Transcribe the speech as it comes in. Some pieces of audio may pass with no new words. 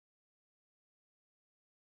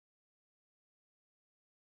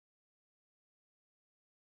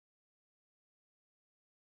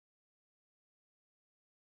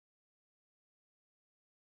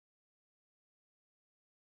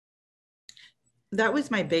that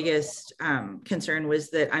was my biggest concern, was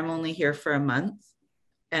that I'm only here for a month.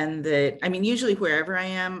 And that, I mean, usually wherever I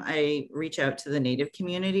am, I reach out to the Native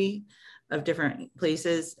community of different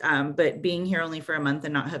places. But being here only for a month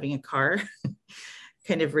and not having a car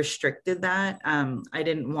kind of restricted that. I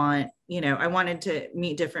didn't want, I wanted to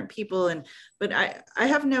meet different people, but I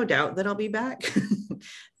have no doubt that I'll be back.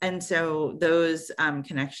 And so those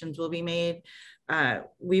connections will be made.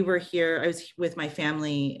 We were here, I was with my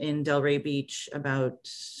family in Delray Beach about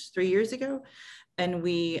 3 years ago, and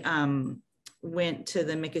we went to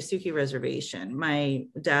the Miccosukee Reservation. My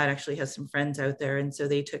dad actually has some friends out there, and so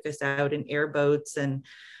they took us out in airboats, and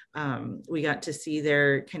we got to see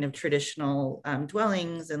their kind of traditional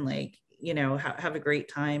dwellings, and have a great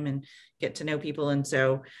time and get to know people. And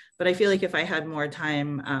so, but I feel like if I had more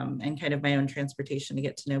time and kind of my own transportation to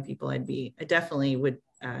get to know people, I definitely would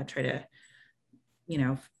try to,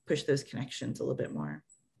 push those connections a little bit more.